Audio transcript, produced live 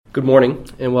Good morning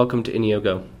and welcome to INEO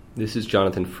Go. This is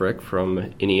Jonathan Frick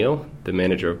from INEO, the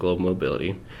manager of Global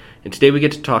Mobility, and today we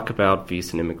get to talk about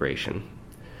visa and immigration.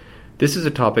 This is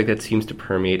a topic that seems to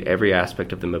permeate every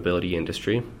aspect of the mobility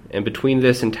industry, and between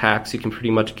this and tax, you can pretty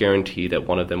much guarantee that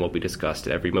one of them will be discussed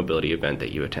at every mobility event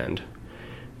that you attend.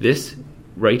 This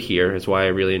right here is why I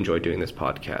really enjoy doing this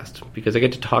podcast, because I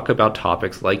get to talk about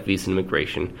topics like visa and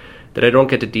immigration that I don't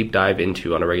get to deep dive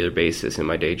into on a regular basis in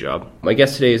my day job. My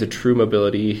guest today is a true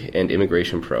mobility and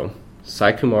immigration pro.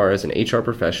 Saikumar is an HR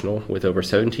professional with over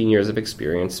 17 years of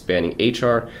experience spanning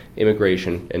HR,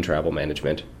 immigration, and travel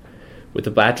management. With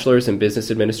a bachelor's in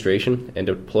business administration and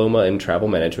a diploma in travel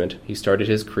management, he started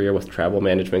his career with travel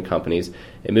management companies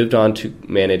and moved on to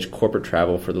manage corporate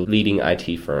travel for the leading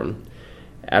IT firm.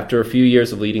 After a few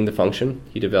years of leading the function,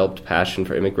 he developed passion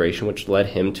for immigration, which led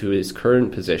him to his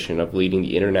current position of leading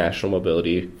the international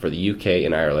mobility for the UK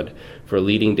and Ireland for a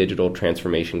leading digital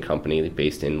transformation company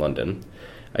based in London.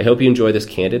 I hope you enjoy this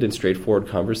candid and straightforward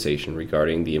conversation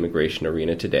regarding the immigration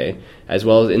arena today, as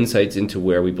well as insights into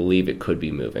where we believe it could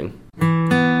be moving.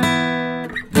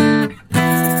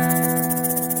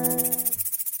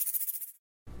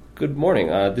 Good morning.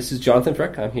 This is Jonathan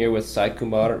Frick. I'm here with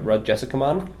Saikumar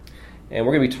Rajasekaran. And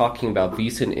we're going to be talking about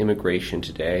visa and immigration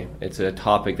today. It's a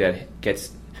topic that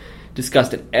gets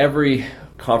discussed at every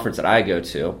conference that I go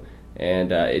to.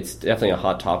 And it's definitely a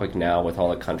hot topic now with all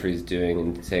the countries doing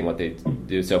and saying what they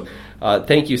do. So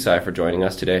thank you, Sai, for joining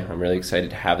us today. I'm really excited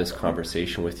to have this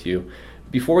conversation with you.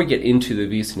 Before we get into the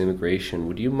visa and immigration,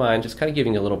 would you mind just kind of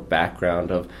giving a little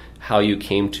background of how you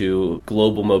came to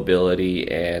global mobility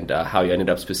and how you ended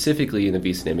up specifically in the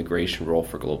visa and immigration role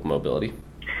for global mobility?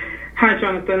 Hi,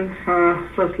 Jonathan.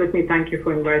 First, let me thank you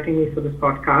for inviting me for this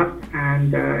podcast,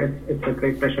 and it's a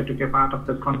great pleasure to be a part of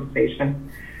this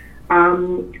conversation.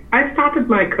 I started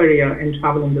my career in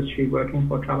travel industry working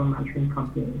for travel management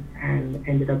companies and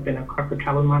ended up in a corporate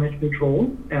travel management role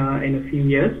in a few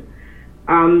years.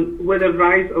 With the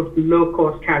rise of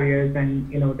low-cost carriers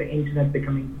and the internet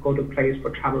becoming go-to place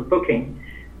for travel booking,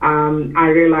 I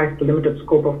realized the limited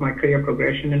scope of my career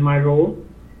progression in my role.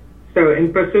 So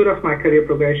in pursuit of my career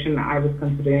progression, I was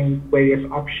considering various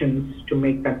options to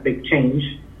make that big change.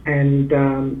 And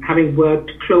having worked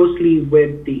closely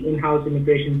with the in-house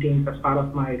immigration teams as part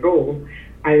of my role,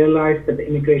 I realized that the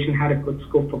immigration had a good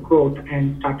scope for growth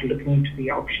and started looking into the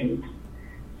options.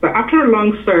 So after a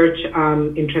long search,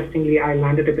 interestingly, I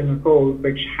landed up in a role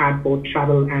which had both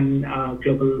travel and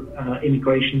global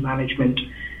immigration management,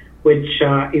 which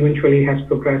eventually has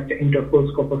progressed into a full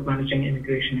scope of managing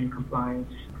immigration and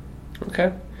compliance.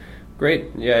 Okay, great.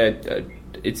 Yeah,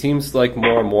 it seems like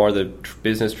more and more the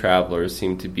business travelers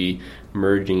seem to be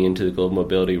merging into the global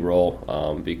mobility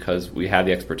role because we have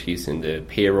the expertise in the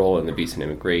payroll and the visa and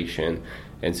immigration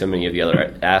and so many of the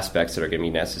other aspects that are going to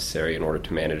be necessary in order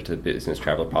to manage the business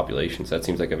traveler population. So that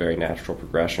seems like a very natural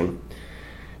progression.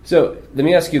 So let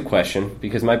me ask you a question,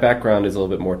 because my background is a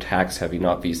little bit more tax heavy,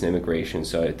 not visa and immigration,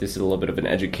 so this is a little bit of an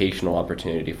educational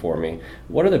opportunity for me.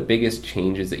 What are the biggest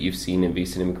changes that you've seen in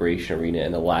visa and immigration arena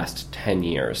in the last 10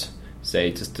 years?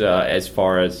 Say just as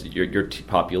far as your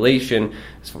population,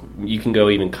 you can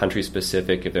go even country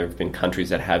specific if there have been countries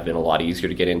that have been a lot easier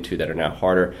to get into that are now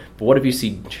harder, but what have you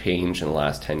seen change in the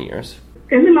last 10 years?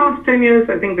 In the last 10 years,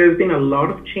 I think there's been a lot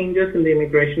of changes in the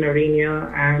immigration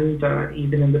arena and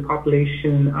even in the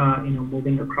population,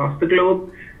 moving across the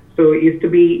globe. So it used to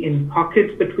be in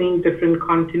pockets between different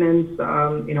continents,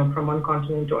 from one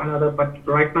continent to another. But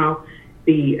right now,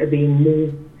 the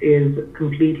move is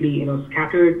completely,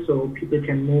 scattered. So people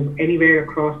can move anywhere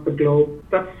across the globe.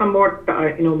 That somewhat,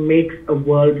 makes a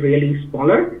world really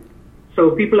smaller.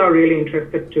 So people are really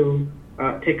interested to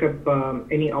take up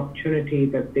any opportunity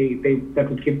that that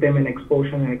would give them an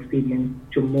exposure and experience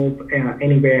to move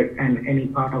anywhere and any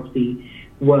part of the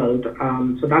world.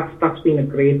 So that's been a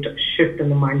great shift in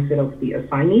the mindset of the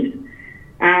assignees.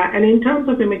 And in terms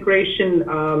of immigration,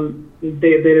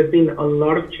 there has been a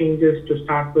lot of changes. To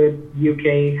start with,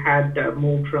 UK had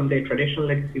moved from their traditional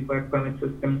legacy work permit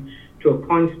system to a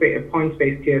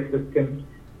points-based tier system,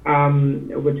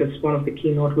 which is one of the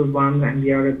key notable ones, and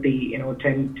we are at the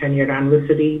 10-year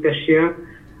anniversary this year.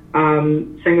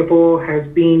 Singapore has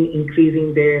been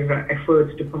increasing their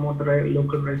efforts to promote the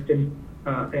local resident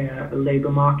labor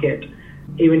market.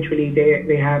 Eventually,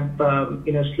 they have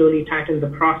slowly tightened the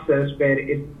process where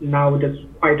it is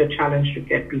quite a challenge to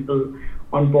get people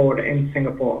on board in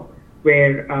Singapore.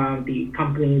 where the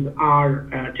companies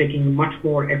are taking much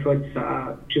more efforts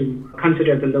to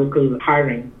consider the local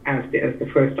hiring as the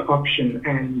first option,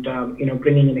 and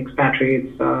bringing in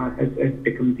expatriates has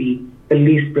become the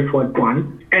least preferred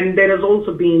one. And there has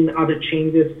also been other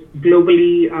changes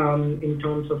globally in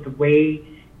terms of the way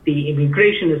the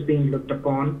immigration is being looked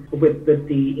upon, with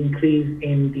the increase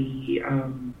in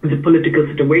the political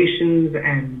situations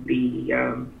and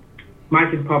the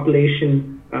migrant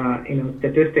population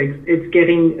statistics. It's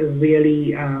getting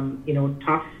really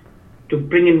tough to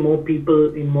bring in more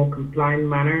people in more compliant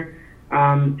manner.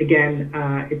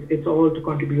 It's all to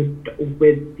contribute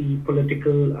with the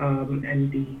political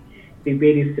and the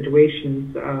various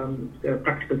situations,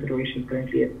 practical situations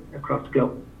currently across the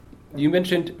globe. You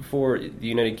mentioned for the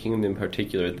United Kingdom in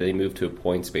particular, they moved to a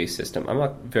points-based system. I'm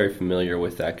not very familiar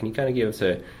with that. Can you kind of give us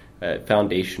a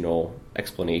foundational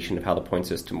explanation of how the point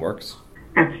system works?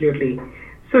 Absolutely.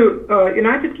 So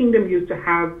United Kingdom used to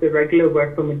have the regular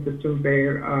work permit system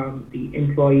where the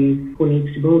employees who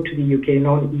needs to move to the UK,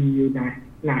 non-EU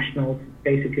nationals,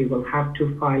 basically will have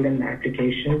to file an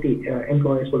application. The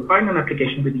employers will file an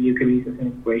application with the UK Visas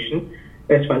and Immigration.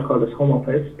 That's well called as Home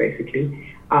Office,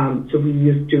 basically. So we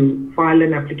used to file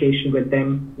an application with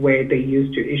them where they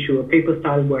used to issue a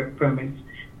paper-style work permit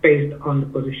based on the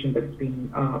position that's been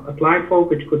applied for,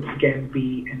 which could again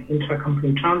be an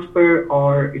intra-company transfer,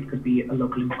 or it could be a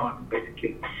local employment,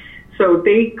 basically. So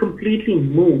they completely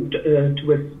moved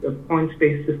to a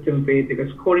points-based system where they were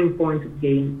scoring points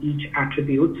against each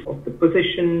attribute of the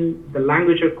position, the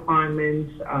language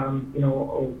requirements,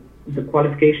 the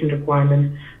qualification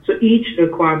requirements. So each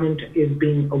requirement is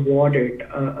being awarded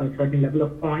a certain level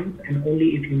of points, and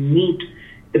only if you meet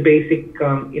the basic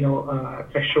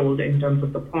threshold in terms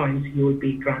of the points, you will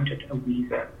be granted a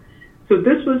visa. So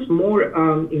this was more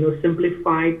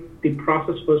simplified. The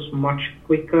process was much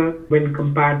quicker when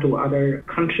compared to other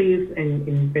countries,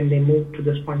 and when they moved to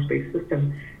this points-based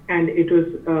system. And it was,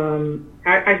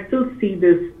 I still see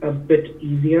this a bit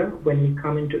easier when we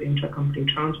come into intra-company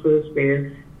transfers,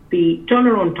 where the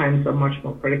turnaround times are much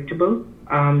more predictable,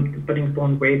 depending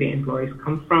upon where the employees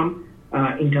come from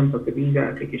in terms of the visa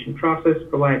application process,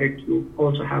 provided you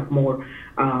also have more,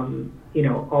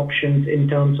 options in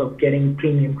terms of getting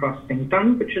premium processing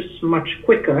done, which is much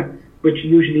quicker, which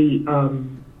usually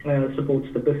supports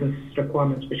the business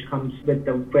requirements, which comes with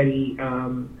a very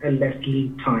less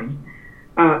lead time.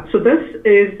 So this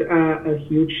is a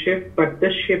huge shift, but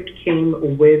this shift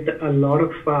came with a lot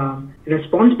of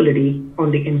responsibility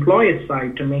on the employer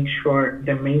side to make sure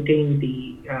they maintain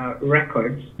the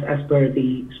records as per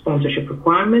the sponsorship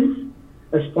requirements.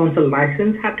 A sponsor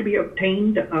license had to be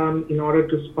obtained in order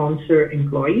to sponsor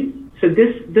employees. So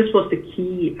this was the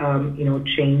key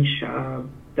change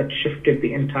that shifted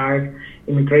the entire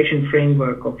immigration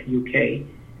framework of UK,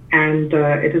 and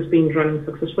it has been running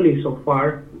successfully so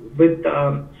far, with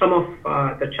some of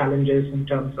the challenges in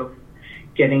terms of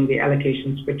getting the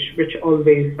allocations, which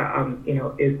always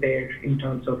is there in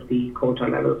terms of the quota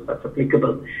levels that's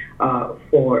applicable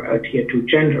for a Tier 2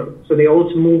 general. So they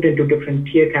also moved into different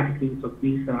tier categories of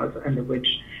visas, under which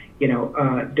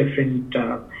different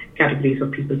categories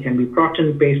of people can be brought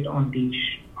in based on the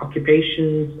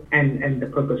occupations and the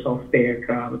purpose of their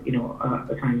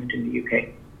assignment in the UK.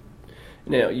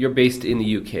 Now, you're based in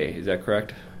the UK, is that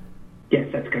correct? Yes,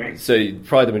 that's correct. So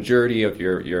probably the majority of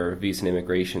your visa and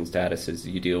immigration statuses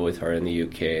you deal with are in the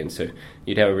UK, and so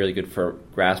you'd have a really good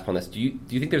grasp on this. Do you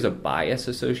think there's a bias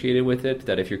associated with it,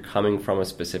 that if you're coming from a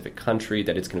specific country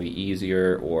that it's going to be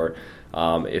easier, or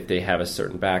if they have a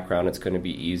certain background it's going to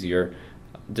be easier?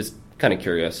 Just kind of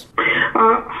curious.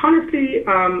 Honestly,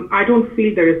 I don't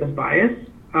feel there is a bias,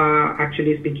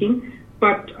 actually speaking.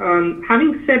 But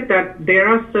having said that, there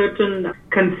are certain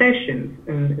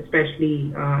concessions,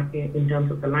 especially in terms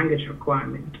of the language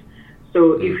requirement.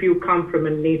 So if you come from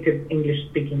a native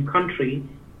English-speaking country,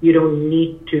 you don't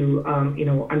need to,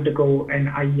 undergo an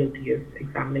IELTS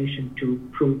examination to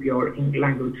prove your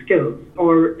language skills.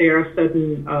 Or there are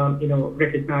certain,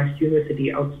 recognized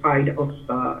university outside of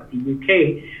the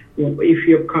UK. If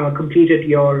you've completed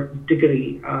your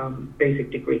degree,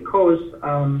 basic degree course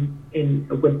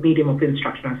with medium of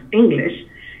instruction as English,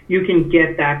 you can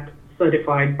get that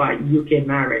certified by UK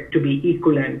NARIC to be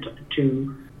equivalent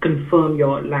to confirm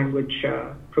your language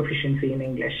proficiency in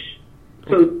English.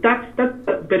 So that's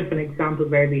a bit of an example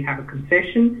where we have a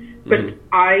concession, but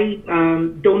I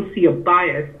don't see a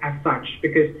bias as such,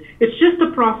 because it's just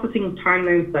the processing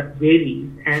timelines that varies,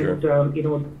 and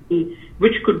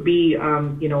which could be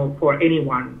for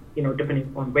anyone,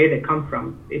 depending on where they come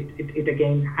from. It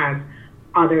again has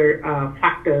other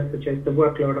factors such as the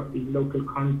workload of the local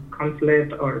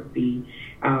consulate or the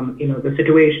the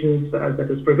situations that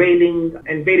is prevailing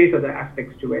and various other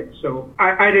aspects to it. So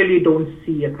I really don't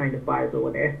see a kind of bias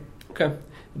over there. Okay.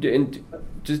 And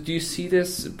do you see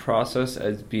this process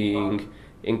as being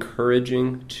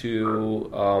encouraging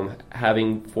to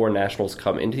having foreign nationals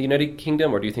come into the United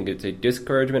Kingdom, or do you think it's a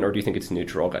discouragement, or do you think it's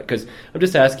neutral? Because I'm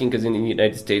just asking because in the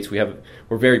United States we're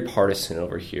very partisan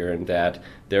over here, and that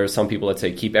there are some people that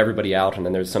say keep everybody out, and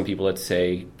then there's some people that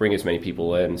say bring as many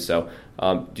people in. So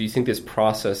do you think this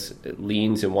process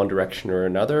leans in one direction or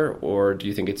another, or do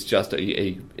you think it's just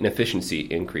an efficiency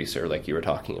increaser like you were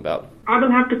talking about? I will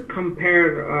have to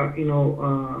compare,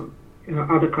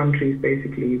 other countries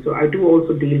basically. So I do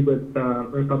also deal with the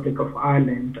Republic of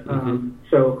Ireland.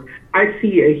 So I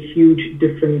see a huge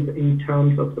difference in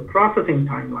terms of the processing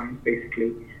timelines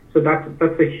basically. So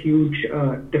that's a huge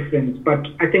difference. But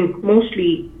I think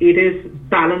mostly it is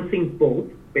balancing both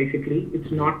basically.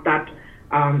 It's not that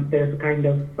there's a kind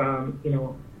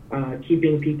of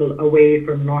keeping people away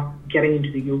from not getting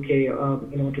into the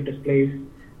UK to displace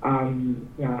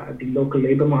the local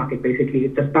labor market. Basically,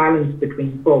 it's a balance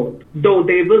between both, though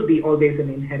there will be always an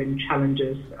inherent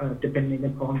challenges depending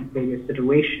upon various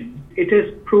situations. It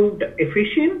is proved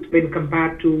efficient when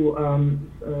compared to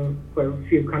for a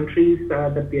few countries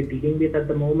that we are dealing with at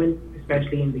the moment,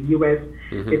 especially in the US.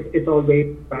 It's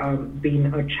always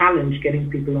been a challenge getting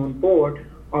people on board,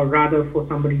 or rather for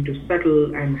somebody to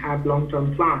settle and have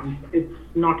long-term plans. It's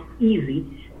not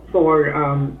easy for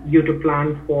you to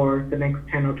plan for the next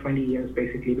 10 or 20 years,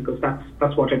 basically, because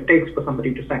that's what it takes for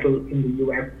somebody to settle in the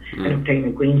U.S. and obtain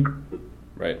a green card.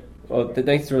 Right. Well,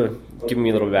 thanks for giving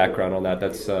me a little background on that.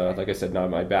 That's, like I said, not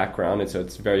my background, and so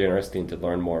it's very interesting to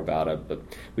learn more about it. But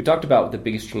we talked about the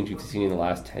biggest change we've seen in the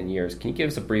last 10 years. Can you give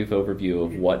us a brief overview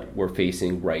of what we're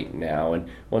facing right now? And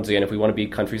once again, if we want to be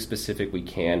country-specific, we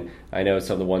can. I know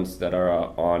some of the ones that are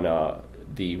on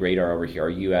the radar over here are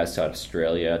U.S.,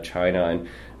 Australia, China, and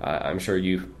I'm sure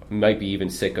you might be even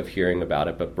sick of hearing about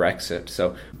it, but Brexit.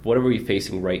 So what are we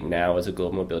facing right now as a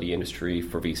global mobility industry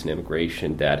for visa and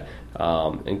immigration that,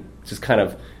 and just kind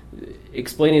of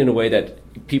explain it in a way that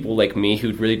people like me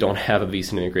who really don't have a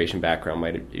visa and immigration background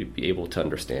might be able to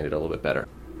understand it a little bit better.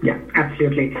 Yeah,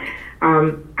 absolutely.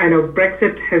 I know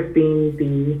Brexit has been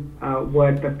the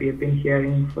word that we have been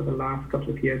hearing for the last couple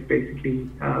of years, basically,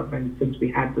 since we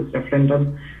had this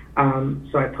referendum.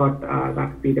 So I thought that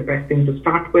would be the best thing to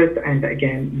start with. And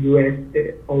again,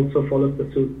 US also follows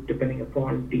the suit depending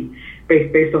upon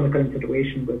based on the current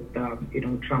situation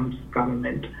with Trump's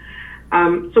government.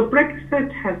 So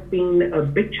Brexit has been a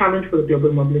big challenge for the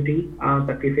global mobility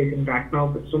that we're facing right now,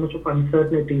 with so much of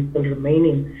uncertainty still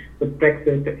remaining with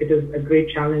Brexit. It is a great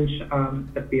challenge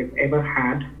that we have ever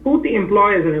had. Both the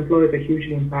employers and employers are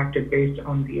hugely impacted based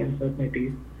on the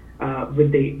uncertainties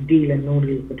with the deal and no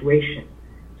deal situation.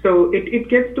 So it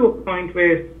gets to a point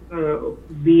where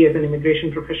we as an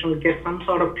immigration professional get some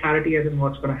sort of clarity as in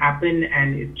what's going to happen,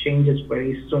 and it changes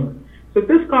very soon. So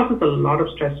this causes a lot of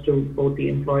stress to both the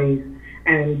employees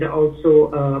and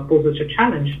also poses a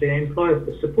challenge to the employers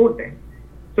to support them.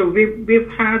 So we've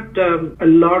had a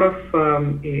lot of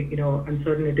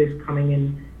uncertainties coming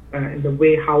in the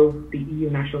way how the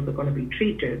EU nationals are going to be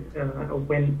treated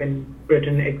when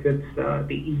Britain exits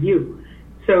the EU.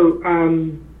 So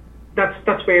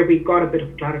that's where we got a bit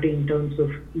of clarity in terms of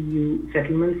EU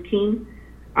settlement scheme.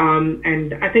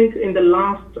 And I think in the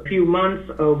last few months,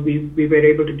 we were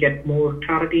able to get more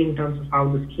clarity in terms of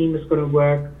how the scheme is going to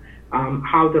work,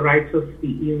 how the rights of the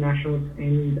EU nationals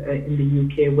in the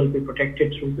UK will be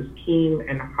protected through the scheme,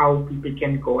 and how people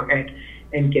can go ahead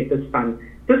and get this done.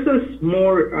 This is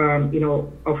more,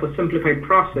 of a simplified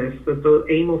process. So the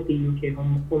aim of the UK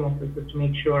Home Office is to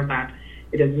make sure that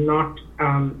it is not,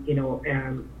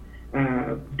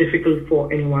 difficult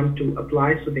for anyone to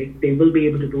apply, so they will be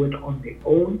able to do it on their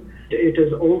own. It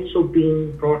is also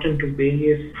being brought into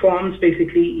various forms.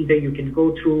 Basically, either you can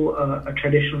go through a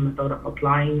traditional method of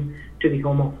applying to the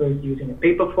Home Office using a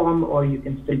paper form, or you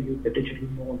can still use the digital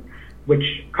mode,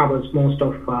 which covers most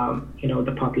of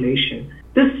the population.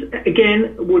 This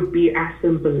again would be as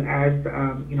simple as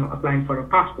applying for a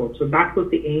passport. So that was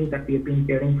the aim that we have been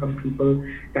hearing from people,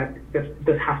 that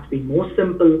this has to be more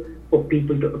simple for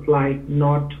people to apply,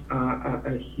 not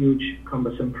a huge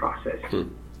cumbersome process.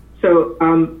 So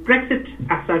Brexit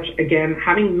as such, again,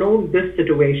 having known this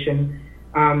situation,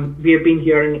 we have been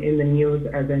hearing in the news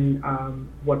as in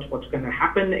what's going to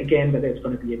happen, again, whether it's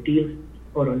going to be a deal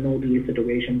or a no deal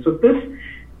situation. So this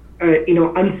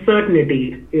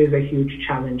uncertainty is a huge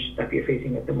challenge that we are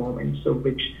facing at the moment. So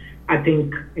which I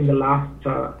think in the last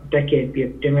decade we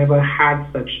have never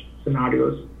had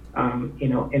scenarios,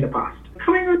 in the past.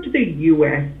 Coming on to the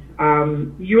U.S.,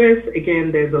 U.S.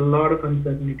 again, there's a lot of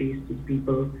uncertainties to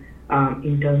people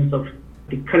in terms of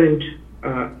the current,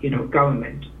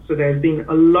 government. So there's been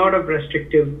a lot of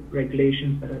restrictive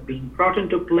regulations that are being brought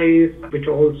into place, which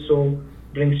also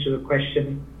brings to the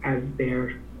question as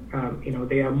they're,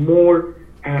 they are more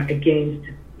against,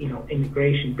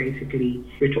 immigration basically,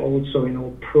 which also,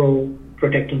 pro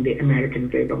protecting the American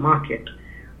labor market,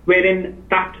 wherein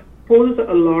that poses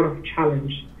a lot of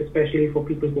challenge, especially for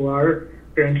people who are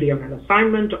currently on an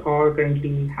assignment or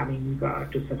currently having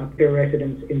to set up their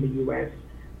residence in the U.S.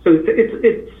 So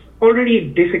it's already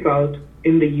difficult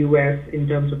in the U.S. in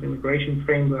terms of immigration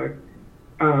framework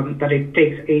that it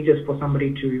takes ages for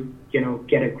somebody to,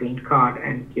 get a green card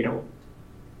and,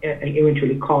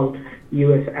 eventually call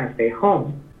U.S. as their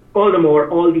home. All the more,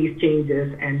 all these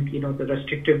changes and, the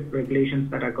restrictive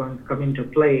regulations that are going to come into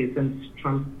play since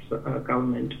Trump's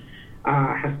government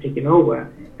has taken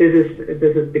over, this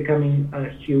is becoming a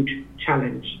huge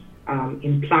challenge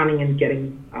in planning and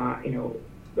getting,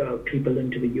 people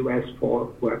into the U.S. for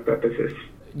work purposes.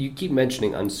 You keep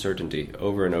mentioning uncertainty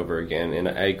over and over again, and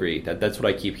I agree that's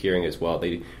what I keep hearing as well.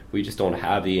 We just don't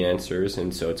have the answers,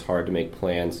 and so it's hard to make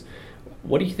plans.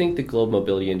 What do you think the global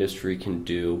mobility industry can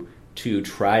do to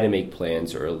try to make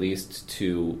plans, or at least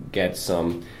to get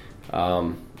some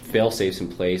fail-safes in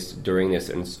place during this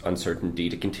uncertainty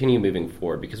to continue moving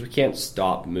forward? Because we can't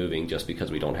stop moving just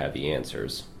because we don't have the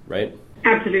answers, right?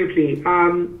 Absolutely.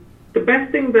 The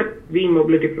best thing that we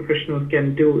mobility professionals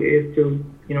can do is to,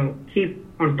 keep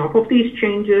on top of these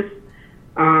changes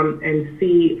and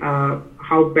see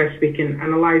how best we can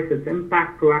analyze its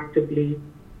impact proactively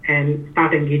and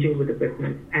start engaging with the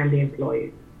business and the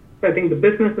employees. So I think the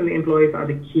business and the employees are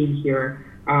the key here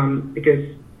because,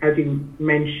 as you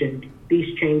mentioned,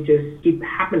 these changes keep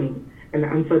happening and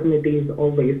the uncertainty is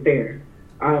always there.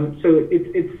 So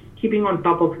it's keeping on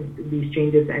top of these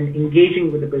changes and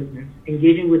engaging with the business,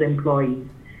 engaging with employees,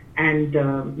 and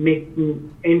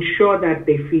ensure that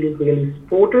they feel really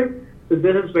supported. So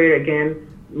this is where, again,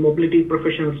 mobility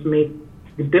professionals make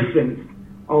the difference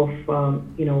of,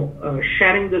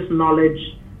 sharing this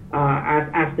knowledge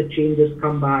as the changes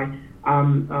come by,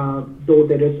 though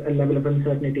there is a level of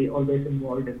uncertainty always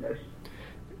involved in this.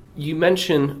 You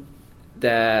mentioned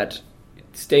that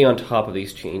stay on top of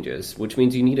these changes, which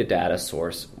means you need a data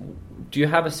source. Do you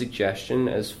have a suggestion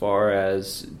as far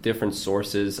as different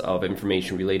sources of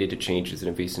information related to changes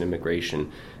in visa and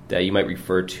immigration that you might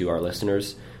refer to our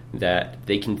listeners that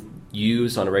they can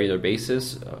use on a regular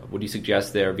basis? Would you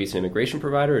suggest they're a visa and immigration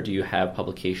provider, or do you have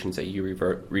publications that you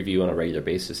review on a regular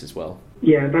basis as well?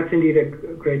 Yeah, that's indeed a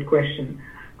great question.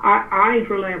 I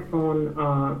rely upon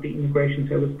the immigration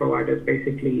service providers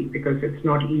basically because it's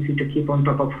not easy to keep on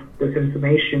top of this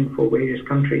information for various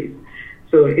countries.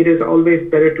 So it is always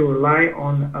better to rely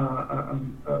on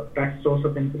a best source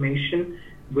of information,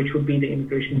 which would be the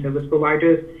immigration service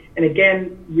providers. And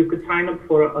again, you could sign up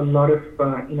for a lot of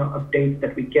updates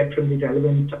that we get from the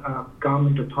relevant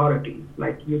government authorities,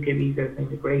 like UK Visas and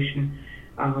Immigration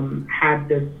had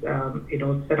this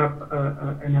set up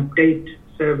an update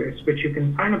service which you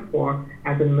can sign up for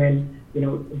as and when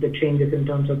the changes in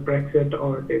terms of Brexit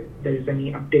or there is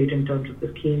any update in terms of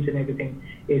the schemes and everything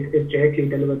is directly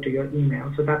delivered to your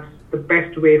email. So that's the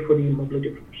best way for the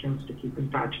mobility professionals to keep in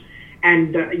touch.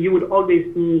 And you would always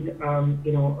need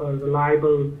a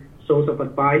reliable source of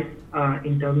advice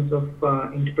in terms of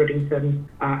interpreting certain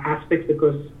aspects,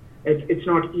 because it's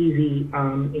not easy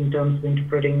in terms of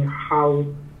interpreting how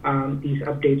these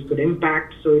updates could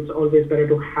impact. So it's always better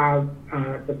to have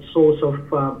that source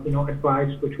of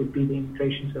advice, which would be the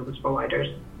immigration service providers.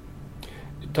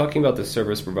 Talking about the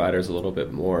service providers a little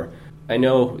bit more, I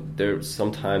know there's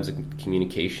sometimes a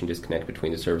communication disconnect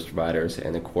between the service providers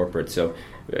and the corporate. So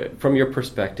from your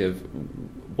perspective,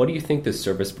 what do you think the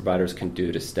service providers can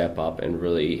do to step up and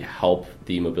really help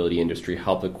the mobility industry,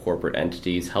 help the corporate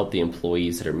entities, help the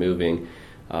employees that are moving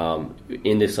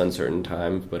in this uncertain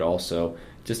time, but also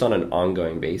just on an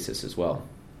ongoing basis as well?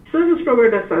 Service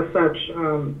providers as such,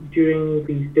 during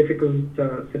these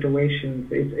difficult situations,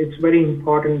 it's very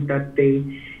important that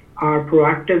they are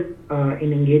proactive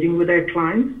in engaging with their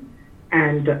clients.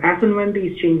 And as and when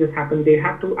these changes happen, they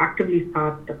have to actively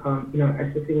start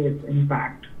assessing its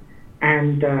impact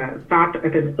and start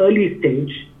at an early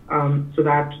stage so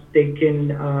that they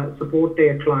can support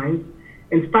their clients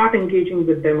and start engaging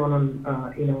with them on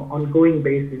an ongoing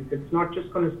basis. It's not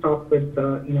just going to stop with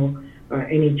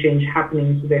any change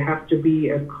happening. So there has to be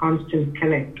a constant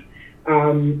connect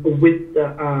with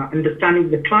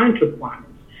understanding the client requirements.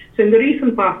 So in the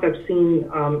recent past, I've seen,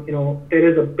 there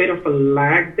is a bit of a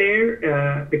lag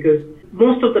there because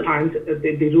most of the times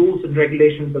the rules and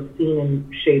regulations are seen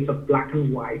in shades of black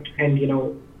and white, and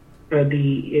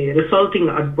the resulting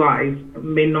advice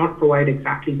may not provide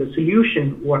exactly the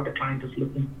solution what the client is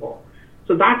looking for.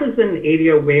 So that is an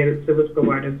area where service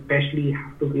providers especially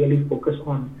have to really focus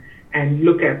on and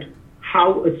look at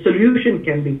how a solution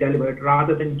can be delivered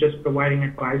rather than just providing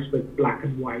advice with black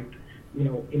and white,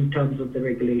 in terms of the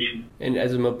regulation. And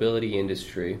as a mobility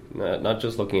industry, not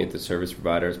just looking at the service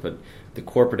providers, but the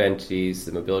corporate entities,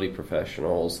 the mobility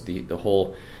professionals, the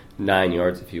whole 9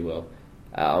 yards, if you will,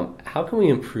 how can we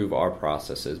improve our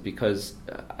processes? Because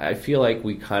I feel like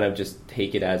we kind of just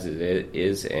take it as it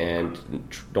is and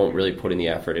don't really put in the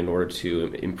effort in order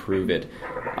to improve it.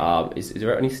 Is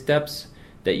there any steps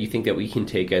that you think that we can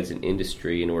take as an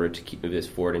industry in order to keep moving this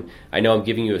forward? And I know I'm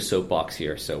giving you a soapbox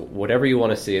here, so whatever you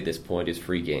want to say at this point is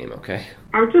free game, okay?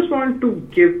 I just want to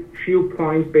give a few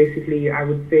points. Basically, I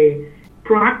would say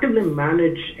proactively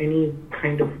manage any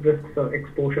kind of risks or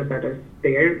exposure that is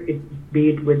there, be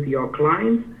it with your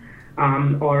clients,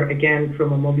 or again,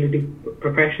 from a mobility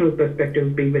professional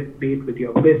perspective, be it with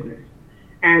your business.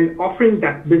 And offering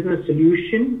that business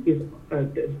solution is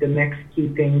the next key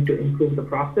thing to improve the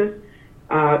process.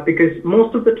 Because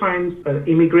most of the times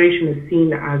immigration is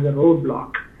seen as a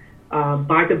roadblock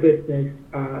by the business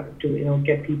to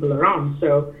get people around.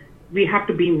 So we have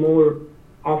to be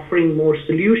offering more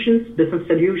solutions, business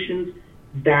solutions,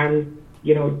 than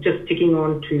just sticking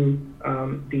on to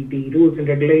the rules and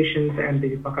regulations and the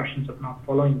repercussions of not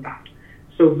following that.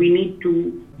 So we need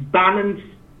to balance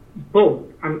both.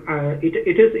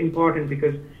 It is important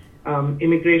because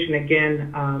immigration,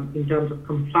 again, in terms of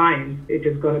compliance, it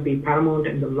is going to be paramount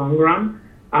in the long run.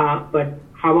 But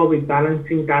how are we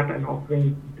balancing that and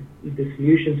offering the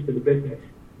solutions to the business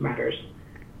matters.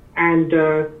 And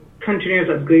continuous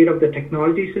upgrade of the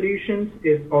technology solutions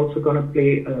is also going to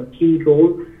play a key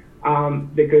role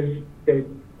because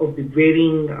of the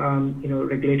varying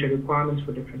regulatory requirements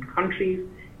for different countries.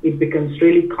 It becomes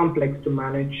really complex to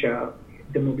manage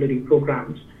the mobility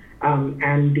programs.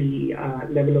 And the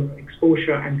level of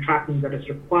exposure and tracking that is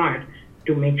required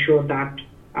to make sure that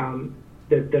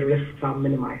the risks are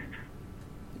minimized.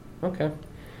 Okay.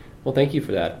 Well, thank you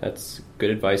for that. That's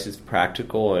good advice. It's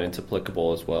practical and it's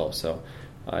applicable as well. So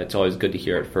it's always good to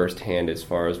hear it firsthand as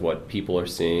far as what people are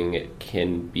seeing. It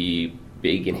can be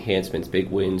big enhancements, big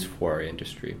wins for our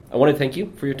industry. I want to thank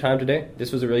you for your time today.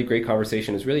 This was a really great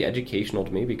conversation. It's really educational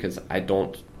to me because I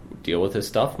don't deal with this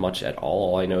stuff much at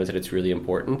all. All I know is that it's really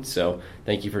important. So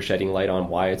thank you for shedding light on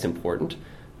why it's important.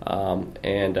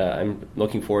 And I'm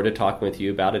looking forward to talking with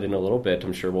you about it in a little bit.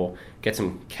 I'm sure we'll get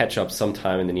some catch up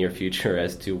sometime in the near future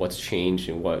as to what's changed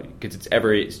and because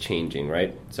it's changing,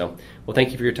 right? So, well,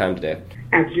 thank you for your time today.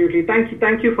 Absolutely.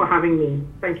 Thank you for having me.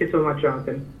 Thank you so much,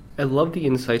 Jonathan. I love the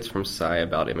insights from Sai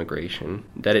about immigration,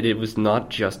 that it was not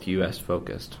just U.S.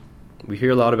 focused. We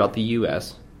hear a lot about the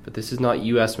U.S., but this is not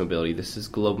U.S. mobility, this is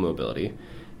global mobility,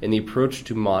 and the approach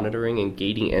to monitoring and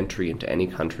gating entry into any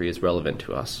country is relevant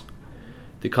to us.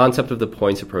 The concept of the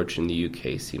points approach in the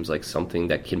UK seems like something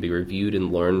that can be reviewed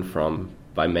and learned from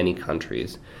by many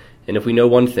countries. And if we know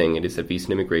one thing, it is that visa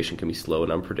and immigration can be slow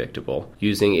and unpredictable.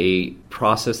 Using a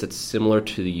process that's similar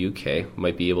to the UK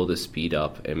might be able to speed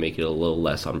up and make it a little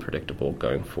less unpredictable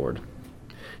going forward.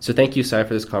 So thank you, Sai,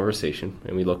 for this conversation,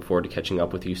 and we look forward to catching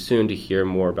up with you soon to hear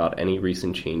more about any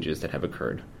recent changes that have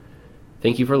occurred.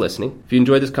 Thank you for listening. If you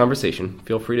enjoyed this conversation,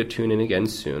 feel free to tune in again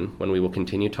soon when we will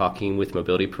continue talking with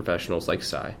mobility professionals like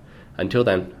Sai. Until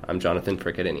then, I'm Jonathan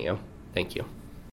Frick at INEO. Thank you.